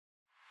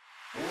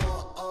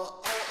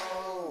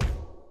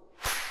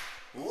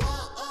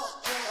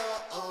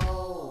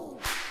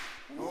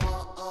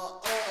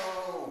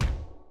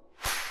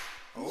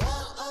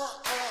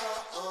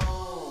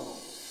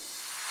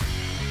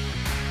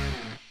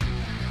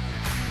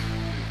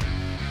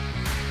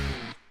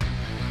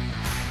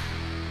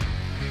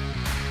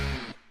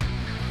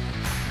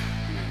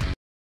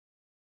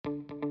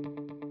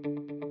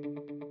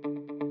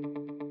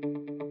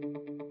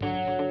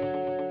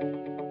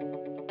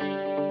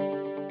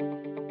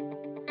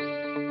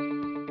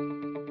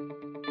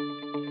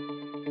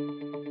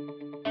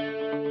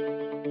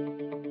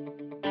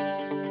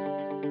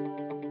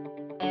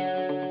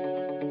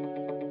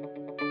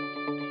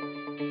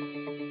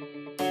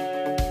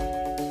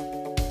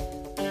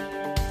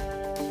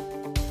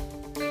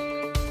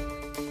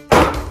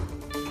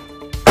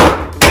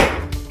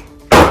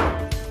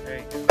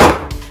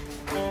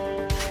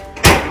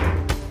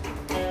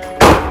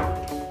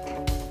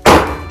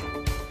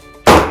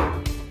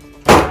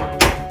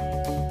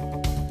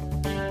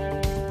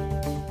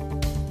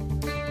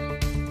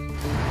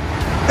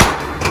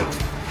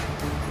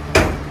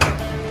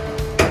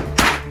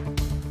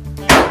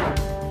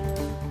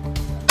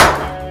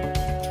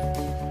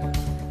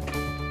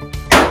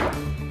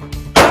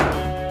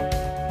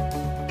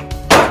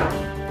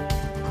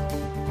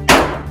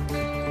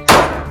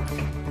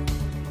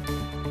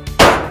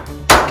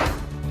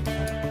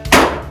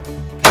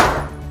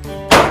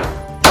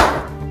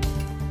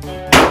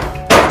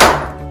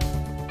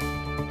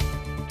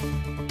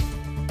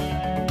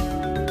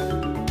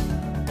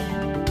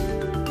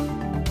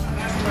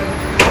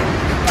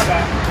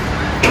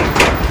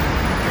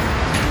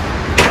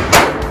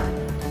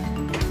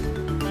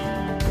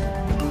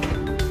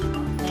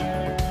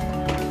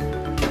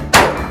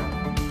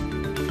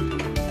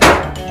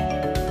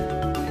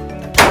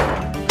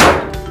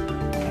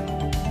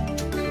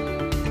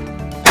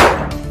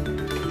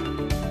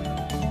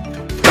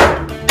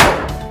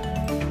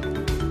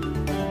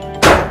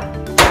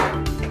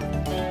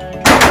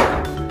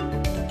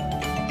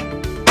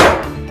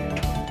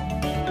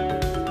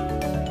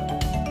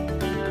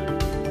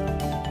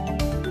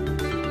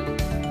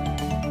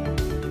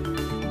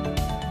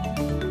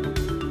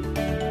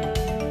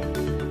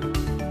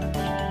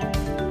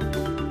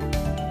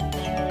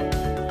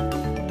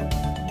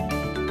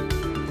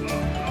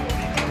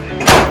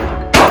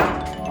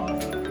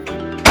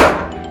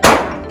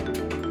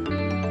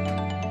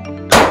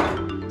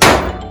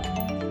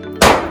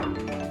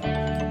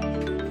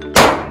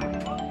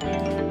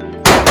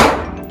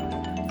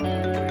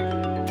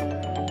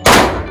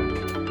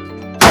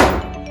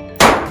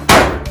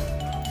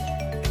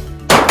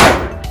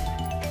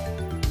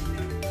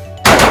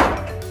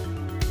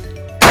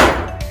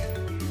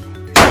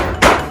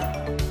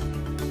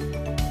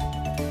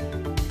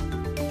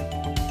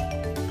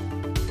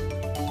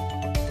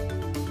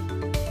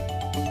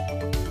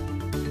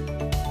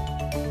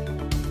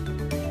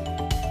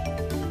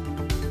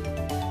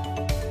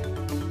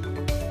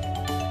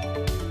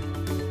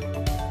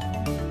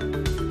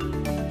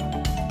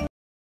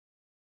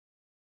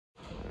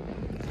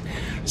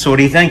So what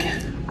do you think?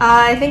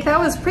 I think that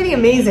was pretty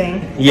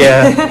amazing.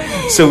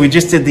 Yeah, so we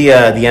just did the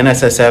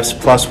NSSF's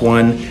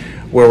 +1,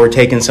 where we're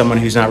taking someone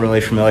who's not really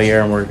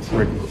familiar and we're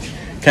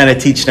kind of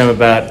teaching them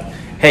about,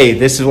 hey,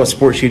 this is what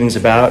sport shooting's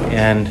about,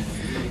 and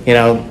you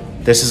know,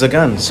 this is a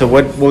gun. So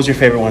what was your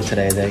favorite one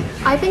today?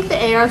 I think the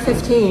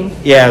AR-15.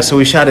 Yeah, so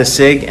we shot a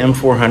Sig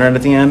M400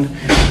 at the end.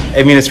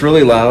 I mean, it's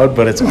really loud,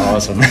 but it's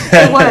awesome.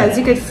 It was.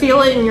 You could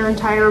feel it in your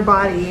entire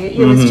body.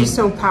 It was just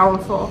so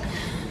powerful.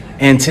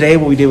 And today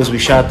what we did was we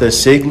shot the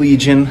Sig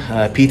Legion,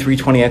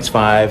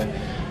 P320X5,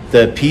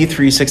 the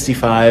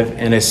P365,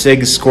 and a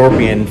Sig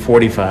Scorpion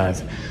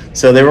 45.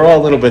 So they were all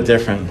a little bit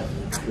different.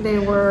 They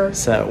were.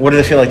 So what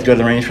did it feel like to go to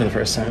the range for the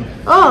first time?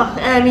 Oh,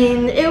 I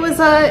mean, it was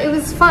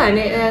fun.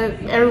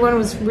 Everyone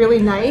was really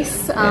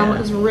nice. It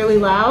was really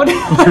loud.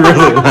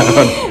 Really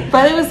loud.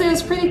 But it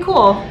was pretty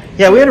cool.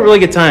 Yeah, we had a really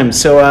good time.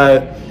 So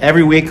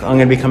every week I'm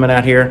going to be coming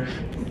out here.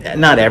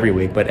 Not every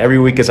week, but every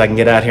week as I can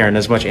get out here and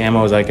as much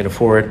ammo as I can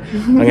afford,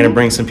 I'm going to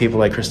bring some people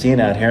like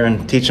Kristina out here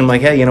and teach them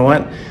like, hey, you know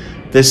what?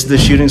 This is the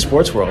shooting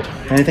sports world.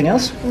 Anything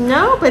else?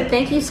 No, but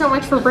thank you so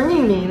much for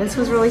bringing me. This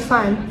was really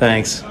fun.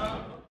 Thanks.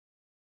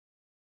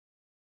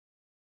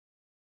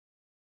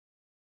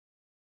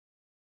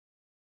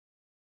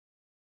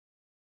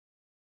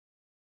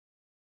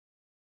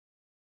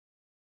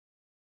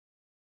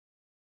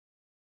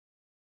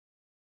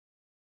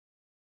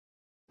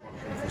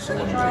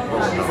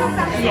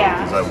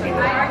 Yeah.